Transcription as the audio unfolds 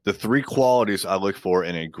The three qualities I look for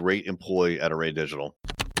in a great employee at Array Digital.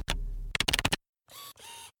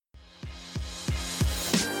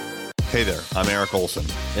 Hey there, I'm Eric Olson.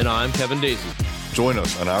 And I'm Kevin Daisy. Join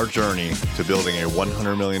us on our journey to building a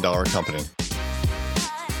 $100 million company.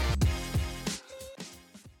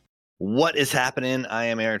 What is happening? I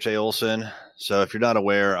am Eric J. Olson. So if you're not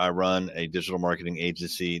aware, I run a digital marketing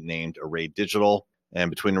agency named Array Digital. And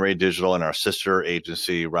between Array Digital and our sister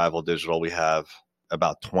agency, Rival Digital, we have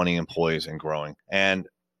about 20 employees and growing. And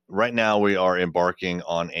right now we are embarking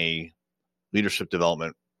on a leadership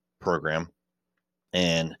development program.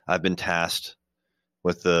 And I've been tasked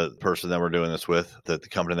with the person that we're doing this with, the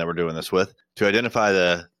company that we're doing this with, to identify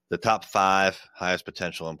the top 5 highest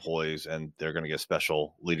potential employees, and they're going to get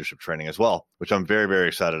special leadership training as well, which I'm very, very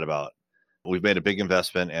excited about. We've made a big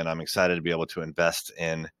investment, and I'm excited to be able to invest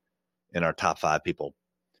in our top 5 people.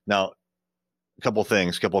 Now, a couple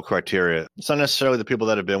of criteria. It's not necessarily the people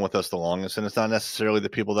that have been with us the longest, and it's not necessarily the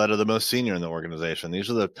people that are the most senior in the organization. These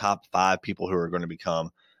are the top 5 people who are going to become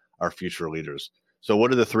our future leaders. So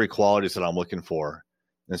what are the 3 qualities that I'm looking for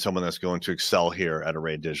in someone that's going to excel here at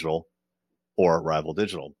Array Digital or Rival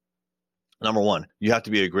Digital? Number 1, you have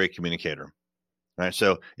to be a great communicator. Right?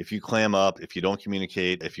 So if you clam up, if you don't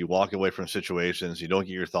communicate, if you walk away from situations, you don't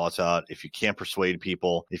get your thoughts out, if you can't persuade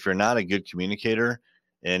people, if you're not a good communicator,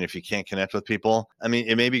 and if you can't connect with people, I mean,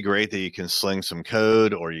 it may be great that you can sling some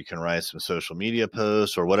code or you can write some social media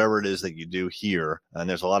posts or whatever it is that you do here. And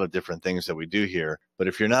there's a lot of different things that we do here. But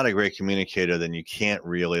if you're not a great communicator, then you can't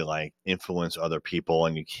really influence other people,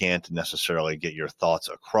 and you can't necessarily get your thoughts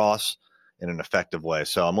across in an effective way.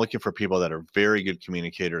 So I'm looking for people that are very good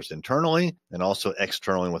communicators internally and also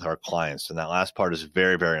externally with our clients. And that last part is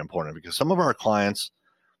very, very important, because some of our clients,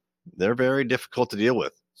 they're very difficult to deal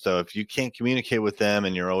with. So if you can't communicate with them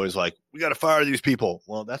and you're always like, we got to fire these people,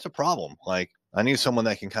 well, that's a problem. I need someone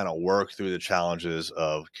that can kind of work through the challenges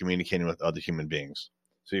of communicating with other human beings.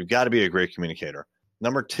 So you've got to be a great communicator.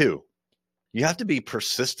 Number 2, you have to be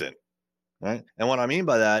persistent, right? And what I mean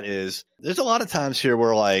by that is there's a lot of times here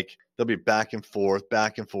where there'll be back and forth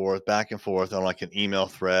on an email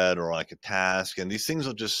thread or a task. And these things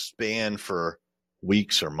will just span for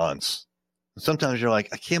weeks or months. And sometimes you're like,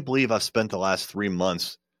 I can't believe I've spent the last 3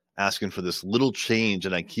 months asking for this little change,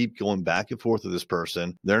 and I keep going back and forth with this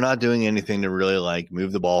person. They're not doing anything to really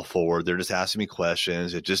move the ball forward. They're just asking me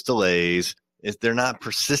questions. It just delays. They're not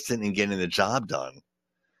persistent in getting the job done.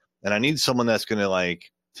 And I need someone that's going to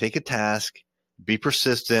take a task, be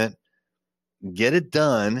persistent, get it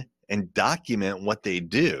done, and document what they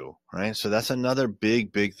do, right? So that's another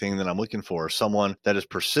big, big thing that I'm looking for. Someone that is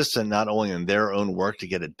persistent, not only in their own work to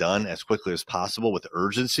get it done as quickly as possible with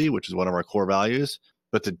urgency, which is one of our core values,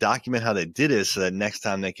 but to document how they did it so that next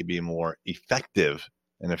time they can be more effective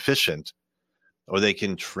and efficient, or they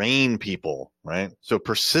can train people, right? So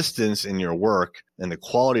persistence in your work and the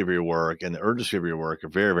quality of your work and the urgency of your work are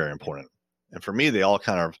very, very important. And for me, they all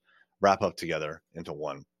kind of wrap up together into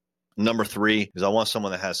one. Number 3 is I want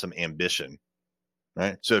someone that has some ambition,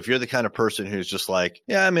 right? So if you're the kind of person who's just I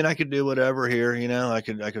could do whatever here, I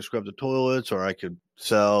could scrub the toilets, or I could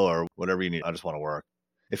sell, or whatever you need. I just want to work.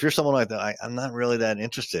 If you're someone like that, I'm not really that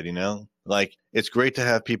interested, it's great to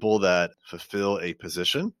have people that fulfill a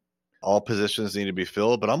position. All positions need to be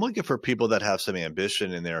filled, but I'm looking for people that have some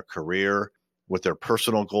ambition in their career, with their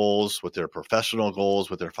personal goals, with their professional goals,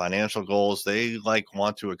 with their financial goals. They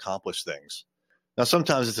want to accomplish things. Now,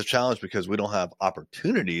 sometimes it's a challenge because we don't have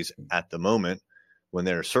opportunities at the moment when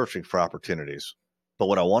they're searching for opportunities. But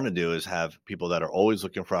what I want to do is have people that are always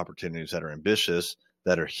looking for opportunities, that are ambitious,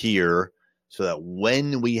 that are here, so that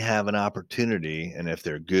when we have an opportunity, and if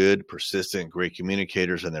they're good, persistent, great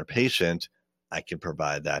communicators, and they're patient, I can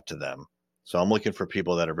provide that to them. So I'm looking for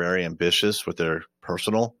people that are very ambitious with their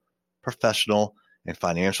personal, professional, and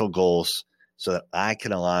financial goals, so that I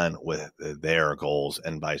can align with their goals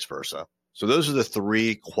and vice versa. So those are the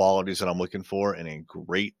 3 qualities that I'm looking for in a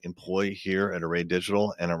great employee here at Array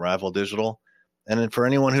Digital and at Rival Digital. And then for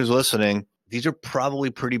anyone who's listening, these are probably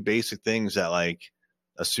pretty basic things that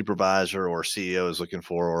a supervisor or CEO is looking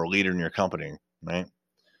for, or a leader in your company, right?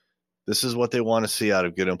 This is what they want to see out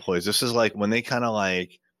of good employees. This is when they kind of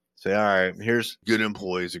say, all right, here's good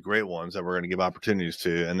employees, the great ones that we're going to give opportunities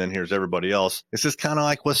to, and then here's everybody else. This is kind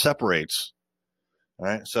of what separates. All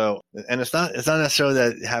right. So, and it's not necessarily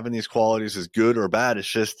that having these qualities is good or bad. It's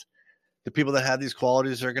just the people that have these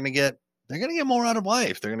qualities, they're going to get more out of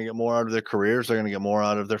life. They're going to get more out of their careers. They're going to get more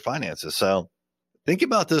out of their finances. So think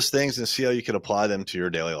about those things and see how you can apply them to your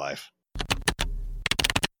daily life.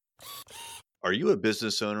 Are you a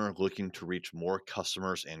business owner looking to reach more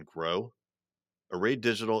customers and grow? Array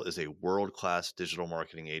Digital is a world-class digital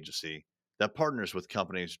marketing agency that partners with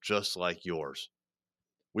companies just like yours.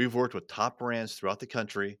 We've worked with top brands throughout the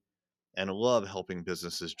country and love helping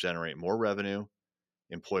businesses generate more revenue,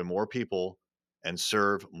 employ more people, and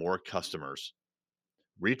serve more customers.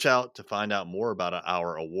 Reach out to find out more about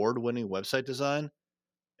our award-winning website design,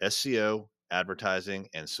 SEO, advertising,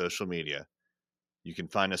 and social media. You can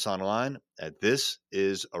find us online at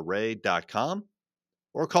thisisarray.com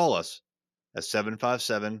or call us at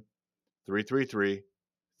 757 333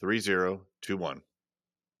 3021.